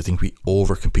Sharks, I think we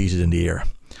over-competed in the air.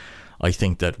 I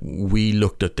think that we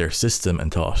looked at their system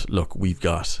and thought, look, we've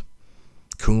got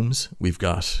Coombs, we've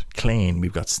got Klein,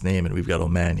 we've got Sneeman, we've got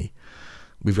O'Mahony,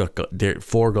 we've got there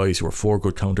 4 guys who are 4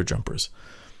 good counter jumpers.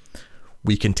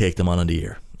 We can take them on the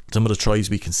air. Some of the tries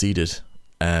we conceded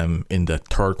in the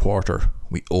third quarter,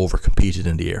 we over competed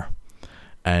in the air.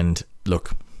 And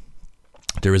look,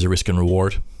 there is a risk and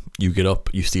reward. You get up,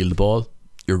 you steal the ball,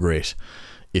 you're great.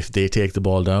 If they take the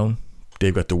ball down,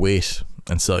 they've got the weight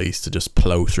and size to just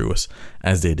plow through us,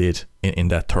 as they did in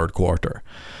that third quarter.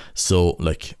 So,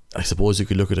 like, I suppose you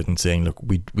could look at it and saying, look,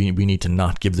 we need to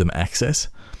not give them access,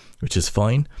 which is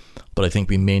fine, but I think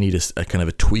we may need a kind of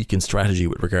a tweak in strategy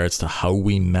with regards to how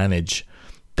we manage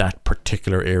that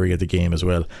particular area of the game as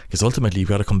well, because ultimately you've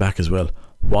got to come back as well.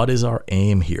 What is our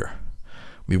aim here?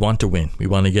 We want to win. We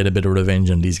want to get a bit of revenge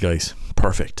on these guys.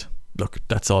 Perfect. Look,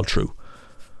 that's all true.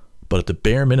 But at the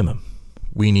bare minimum,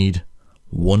 we need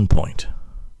 1 point.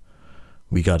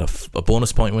 We got a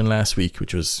bonus point win last week,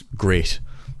 which was great,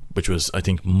 which was, I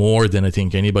think, more than I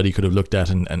think anybody could have looked at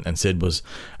and said was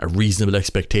a reasonable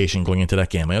expectation going into that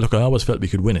game. I always felt we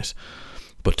could win it,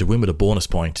 but to win with a bonus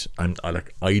point,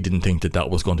 I didn't think that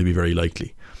was going to be very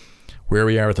likely. Where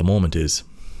we are at the moment is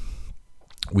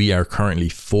we are currently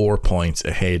 4 points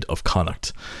ahead of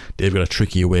Connacht. They've got a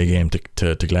tricky away game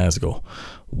to Glasgow.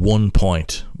 1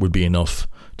 point would be enough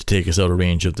to take us out of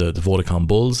range of the Vodacom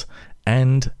Bulls,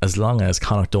 and as long as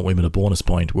Connacht don't win with a bonus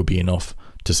point, would be enough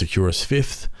to secure us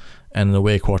 5th and an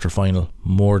away quarter final,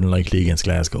 more than likely against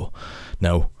Glasgow.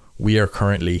 Now, we are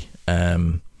currently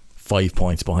 5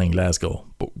 points behind Glasgow,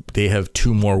 but they have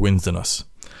 2 more wins than us.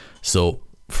 So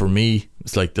for me,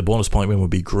 it's like the bonus point win would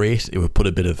be great. It would put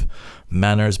a bit of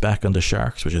manners back on the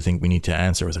Sharks, which I think we need to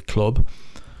answer as a club.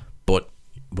 But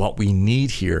what we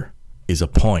need here is a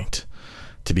point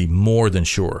to be more than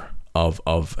sure of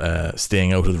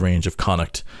staying out of the range of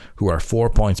Connacht, who are 4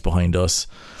 points behind us.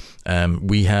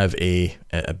 We have a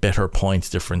better points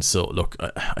difference. So look,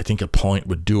 I think a point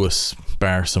would do us,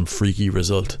 bar some freaky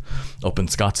result up in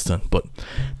Scotstoun. But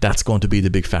that's going to be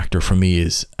the big factor for me,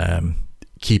 is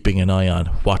keeping an eye on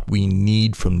what we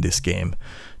need from this game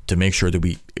to make sure that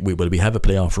we have a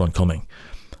playoff run coming,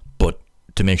 but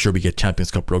to make sure we get Champions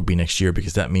Cup rugby next year,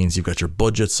 because that means you've got your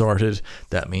budget sorted.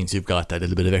 That means you've got that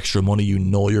little bit of extra money,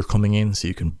 you're coming in, so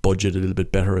you can budget a little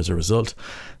bit better as a result.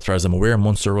 As far as I'm aware,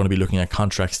 Munster are going to be looking at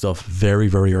contract stuff very,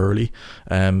 very early.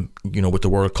 With the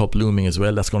World Cup looming as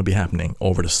well, that's going to be happening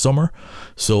over the summer.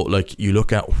 So like, you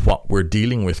look at what we're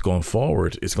dealing with going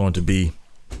forward, it's going to be,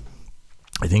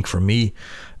 I think for me,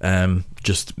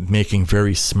 just making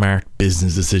very smart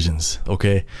business decisions,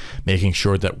 okay? Making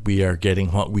sure that we are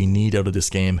getting what we need out of this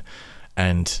game,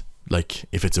 and like,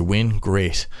 if it's a win,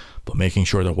 great, but making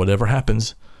sure that whatever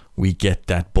happens, we get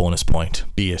that bonus point,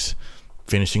 be it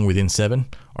finishing within 7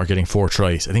 or getting 4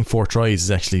 tries. I think 4 tries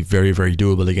is actually very, very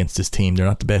doable against this team. They're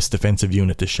not the best defensive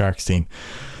unit, this Sharks team,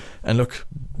 and look,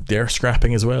 they're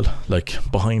scrapping as well. Like,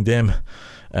 behind them,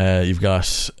 you've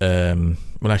got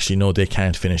well, actually no, they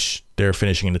can't finish. They're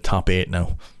finishing in the top 8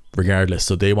 now regardless,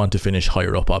 so they want to finish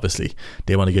higher up. Obviously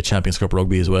they want to get Champions Cup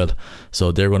rugby as well,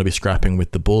 so they're going to be scrapping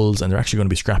with the Bulls, and they're actually going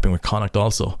to be scrapping with Connacht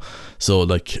also. So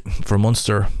like, for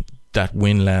Munster, that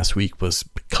win last week was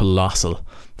colossal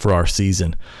for our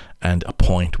season, and a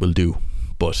point will do.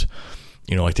 But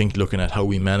I think looking at how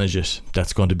we manage it,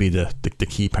 that's going to be the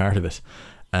key part of it.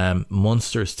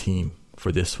 Munster's team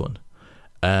for this one,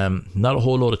 not a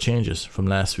whole lot of changes from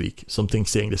last week. Some things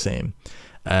staying the same.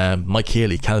 Mike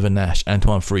Haley, Calvin Nash,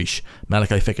 Antoine Frisch,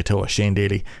 Malachi Fekitoa, Shane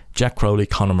Daly, Jack Crowley,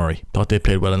 Conor Murray. Thought they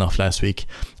played well enough last week.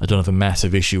 I don't have a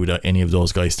massive issue with any of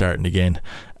those guys starting again,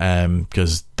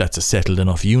 because that's a settled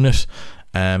enough unit.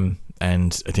 And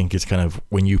I think it's kind of,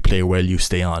 when you play well, you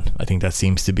stay on. I think that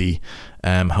seems to be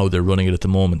how they're running it at the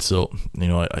moment. So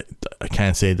I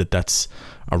can't say that that's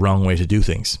a wrong way to do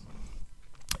things.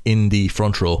 In the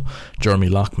front row, Jeremy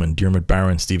Loughman, Diarmuid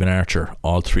Barron, Stephen Archer,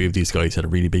 all 3 of these guys had a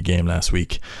really big game last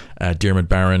week. Diarmuid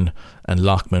Barron and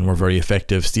Loughman were very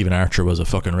effective. Stephen Archer was a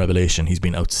fucking revelation. He's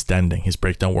been outstanding. His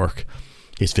breakdown work,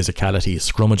 his physicality,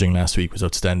 his scrummaging last week was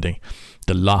outstanding.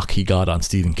 The lock he got on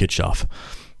Stephen Kitshoff,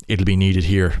 it'll be needed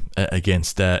here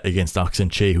against Oxen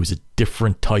Che, who's a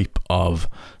different type of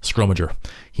scrummager.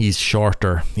 He's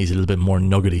shorter, he's a little bit more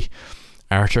nuggety.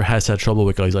 Archer has had trouble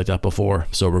with guys like that before,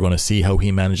 so we're going to see how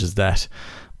he manages that.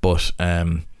 But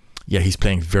he's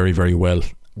playing very, very well.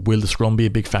 Will the scrum be a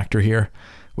big factor here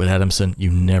with Adamson?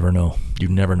 You never know.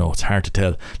 It's hard to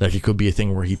tell. Like, it could be a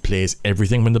thing where he plays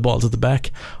everything when the ball's at the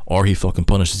back, or he fucking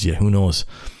punishes you. Who knows?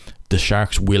 the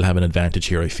Sharks will have an advantage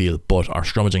here, I feel, but our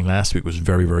scrummaging last week was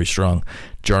very, very strong.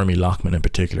 Jeremy Loughman in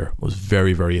particular was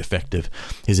very, very effective.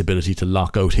 His ability to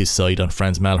lock out his side on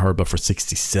Franz Malherbe for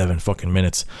 67 fucking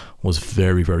minutes was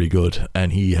very, very good,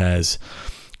 and he has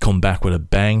come back with a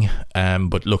bang,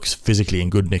 but looks physically in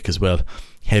good nick as well.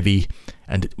 Heavy,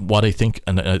 and what I think,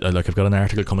 and I've got an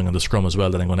article coming on the scrum as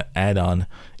well that I'm going to add on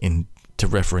in to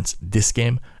reference this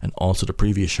game and also the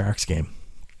previous Sharks game,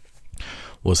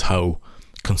 was how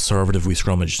conservative we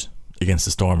scrummaged against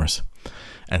the Stormers.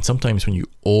 And sometimes when you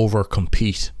over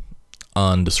compete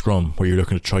on the scrum, where you're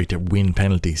looking to try to win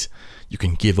penalties, you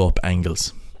can give up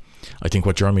angles. I think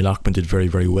what Jeremy Loughman did very,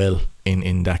 very well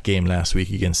in that game last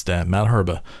week against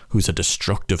Malherbe, who's a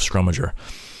destructive scrummager,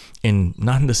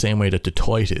 not in the same way that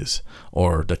Detroit is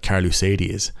or that Carl Lusady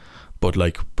is, but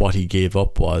like what he gave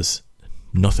up was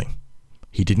nothing.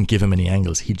 He didn't give him any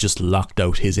angles. He just locked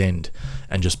out his end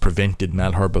and just prevented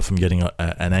Malherbe from getting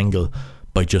an angle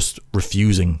by just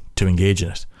refusing to engage in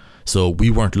it. So we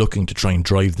weren't looking to try and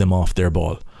drive them off their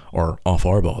ball or off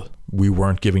our ball. We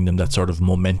weren't giving them that sort of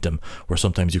momentum where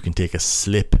sometimes you can take a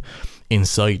slip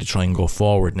inside to try and go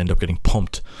forward and end up getting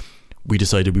pumped. We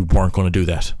decided we weren't going to do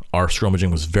that. Our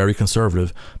scrummaging was very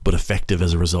conservative but effective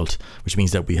as a result, which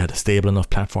means that we had a stable enough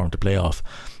platform to play off.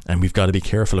 And we've got to be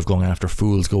careful of going after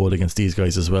fool's goal against these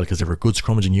guys as well, because they're a good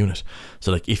scrummaging unit.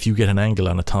 So like, if you get an angle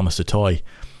on a Thomas Dutoy,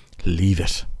 leave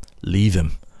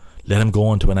him, let him go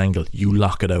onto an angle, you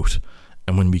lock it out,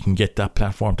 and when we can get that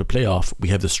platform to play off, we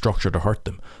have the structure to hurt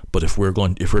them. But if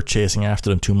we're chasing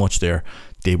after them too much there,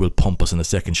 they will pump us in the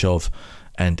second shove.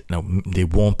 And now they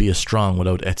won't be as strong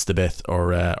without Etzebeth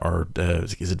or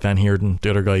is it Van Heerden,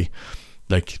 the other guy?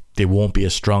 Like, they won't be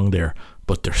as strong there,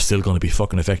 but they're still going to be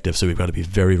fucking effective. So we've got to be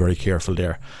very, very careful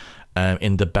there.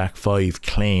 In the back five,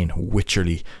 Klein,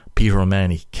 Wycherley, Peter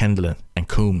O'Mahony, Kendallin and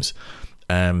Coombs.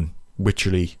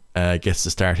 Wycherley gets the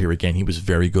start here again. He was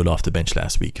very good off the bench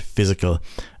last week. Physical,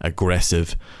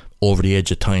 aggressive, over the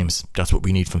edge at times. That's what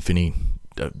we need from Fineen.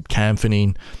 Cam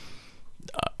Fineen,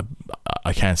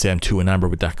 I can't say I'm too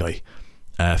enamored with that guy.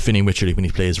 Fineen Wycherley, when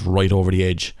he plays right over the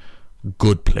edge,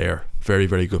 good player, very,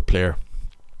 very good player,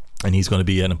 and he's going to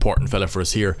be an important fella for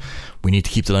us here. We need to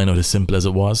keep the line out as simple as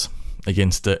it was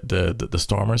against the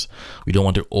Stormers. We don't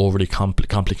want to overly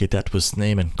complicate that with his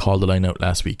name and call the line out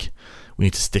last week. We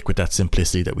need to stick with that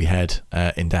simplicity that we had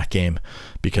in that game,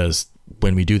 because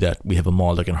when we do that, we have a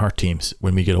maul that can hurt teams.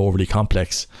 When we get overly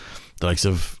complex, the likes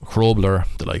of Krobler,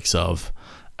 the likes of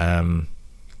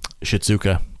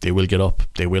Shizuka, they will get up,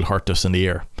 they will hurt us in the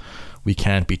air. We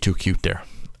can't be too cute there.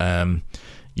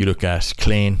 You look at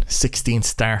Klein, 16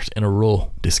 start in a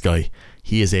row. This guy,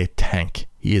 he is a tank.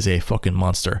 He is a fucking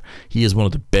monster. He is one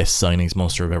of the best signings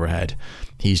Munster have ever had.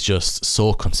 He's just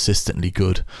so consistently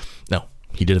good. Now,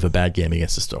 he did have a bad game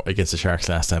against the Sharks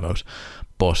last time out,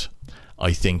 but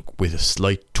I think with a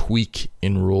slight tweak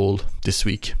in role this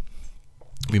week,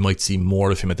 we might see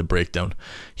more of him at the breakdown.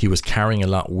 He was carrying a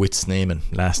lot with Sneeman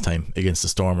last time against the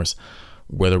Stormers.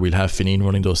 Whether we'll have Fineen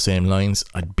running those same lines,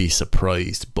 I'd be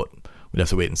surprised, but we'll have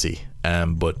to wait and see.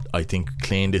 But I think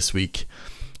Klein this week,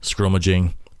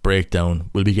 scrummaging, breakdown,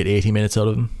 will we get 80 minutes out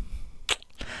of him?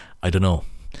 I don't know.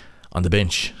 On the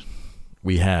bench,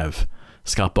 we have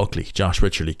Scott Buckley, Josh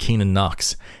Wycherley, Keenan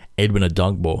Knox, Edwin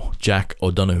Adogbo, Jack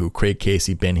O'Donoghue, Craig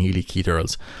Casey, Ben Healy, Keith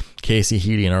Earls. Casey,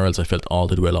 Healy and Earls I felt all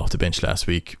did well off the bench last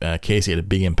week. Casey had a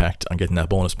big impact on getting that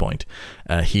bonus point.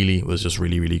 Healy was just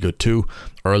really, really good too.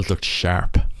 Earls looked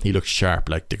sharp. He looked sharp,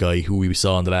 like the guy who we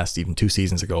saw in the last even 2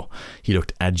 seasons ago. He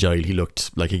looked agile. He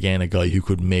looked like, again, a guy who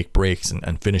could make breaks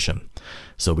and finish him.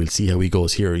 So we'll see how he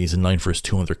goes here. He's in line for his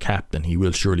 200 cap and he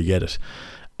will surely get it.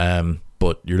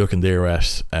 But you're looking there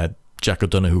at Jack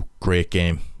O'Donoghue, great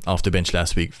game off the bench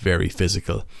last week, very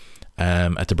physical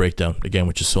at the breakdown again,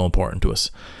 which is so important to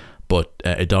us. But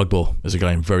Adogbo is a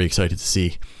guy I'm very excited to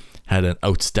see. Had an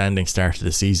outstanding start to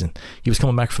the season. He was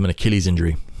coming back from an Achilles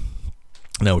injury.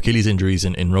 Now, Achilles injuries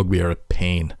in rugby are a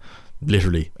pain,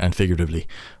 literally and figuratively,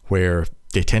 where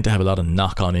they tend to have a lot of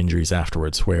knock-on injuries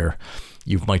afterwards, where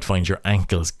you might find your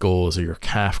ankles goes or your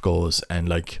calf goes, and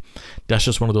like, that's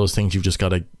just one of those things you've just got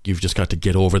to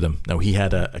get over them. Now, he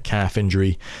had a calf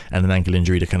injury and an ankle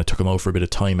injury that kind of took him out for a bit of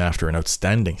time after an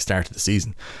outstanding start to the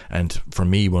season, and for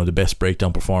me, one of the best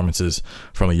breakdown performances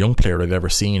from a young player I've ever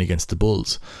seen against the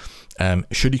Bulls.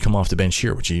 Should he come off the bench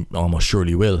here, which he almost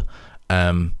surely will,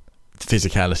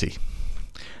 physicality.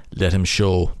 Let him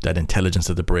show that intelligence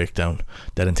at the breakdown,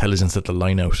 that intelligence at the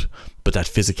line out, but that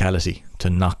physicality to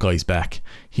knock guys back.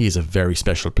 He is a very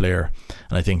special player,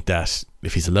 and I think that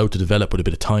if he's allowed to develop with a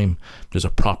bit of time, there's a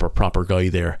proper guy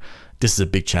there this is a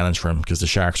big challenge for him because the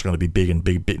Sharks are going to be big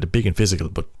and physical,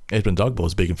 but Edwin Dogbo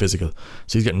is big and physical,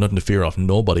 so he's got nothing to fear of.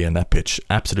 Nobody on that pitch,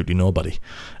 absolutely nobody,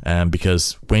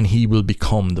 because when he will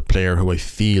become the player who I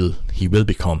feel he will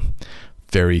become,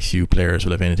 very few players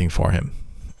will have anything for him.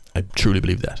 I truly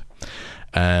believe that.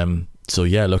 So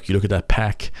yeah, look, you look at that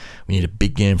pack. We need a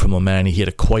big game from O'Mahony. He had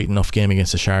a quite enough game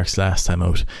against the Sharks last time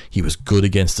out. He was good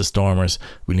against the Stormers.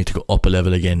 We need to go up a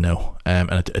level again now,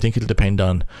 and I think it'll depend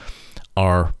on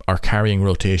our carrying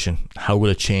rotation. How will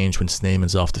it change when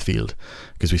Snyman's off the field?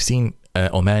 Because we've seen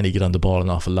O'Mahony get on the ball an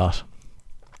awful lot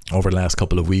over the last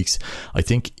couple of weeks. I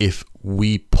think if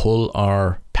we pull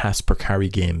our pass per carry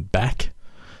game back,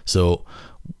 so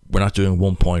we're not doing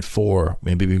 1.4,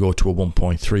 maybe we go to a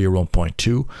 1.3 or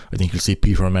 1.2, I think you'll see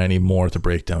Peter O'Mahony more at the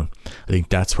breakdown. I think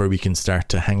that's where we can start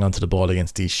to hang on to the ball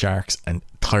against these Sharks and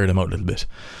tire them out a little bit.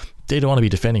 They don't want to be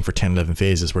defending for 10-11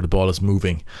 phases where the ball is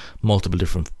moving multiple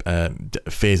different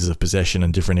phases of possession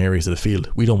in different areas of the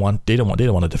field. They don't want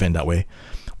to defend that way.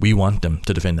 We want them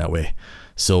to defend that way.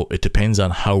 So it depends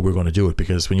on how we're going to do it,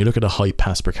 because when you look at a high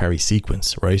pass per carry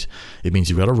sequence, right, it means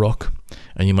you've got a ruck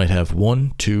and you might have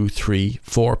 1, 2, 3,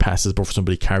 4 passes before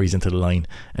somebody carries into the line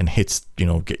and hits,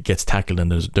 gets tackled,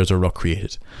 and there's a ruck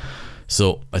created.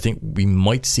 So I think we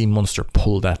might see Munster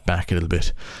pull that back a little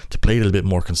bit to play a little bit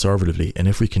more conservatively, and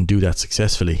if we can do that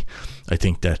successfully, I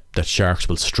think that Sharks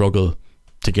will struggle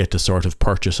to get the sort of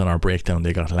purchase on our breakdown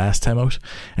they got last time out.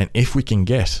 And if we can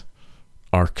get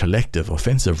our collective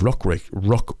offensive ruck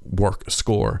work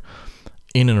score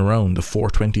in and around the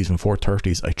 420s and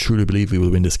 430s, I truly believe we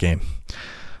will win this game.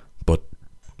 But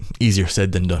easier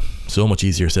said than done. So much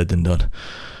easier said than done.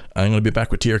 I'm going to be back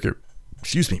with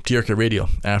TRK Radio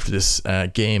after this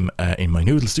game in my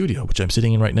noodle studio, which I'm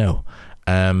sitting in right now,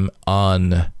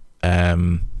 on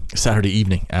Saturday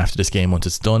evening after this game. Once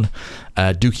it's done,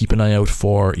 do keep an eye out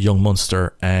for Young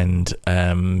Munster and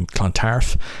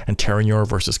Clontarf and Terranure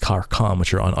versus Carcom,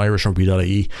 which are on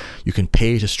irishrugby.ie. You can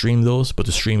pay to stream those, but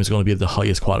the stream is going to be of the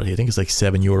highest quality. I think it's like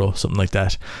 €7, something like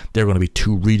that. They're going to be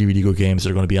two really, really good games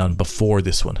that are going to be on before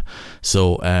this one.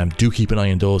 So do keep an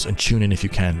eye on those and tune in if you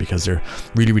can, because they're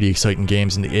really, really exciting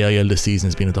games, and the AIL this season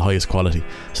has been at the highest quality.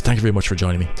 So thank you very much for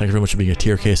joining me. Thank you very much for being a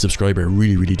TRK subscriber. I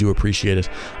really, really do appreciate it.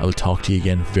 I will talk to you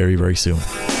again very, very soon.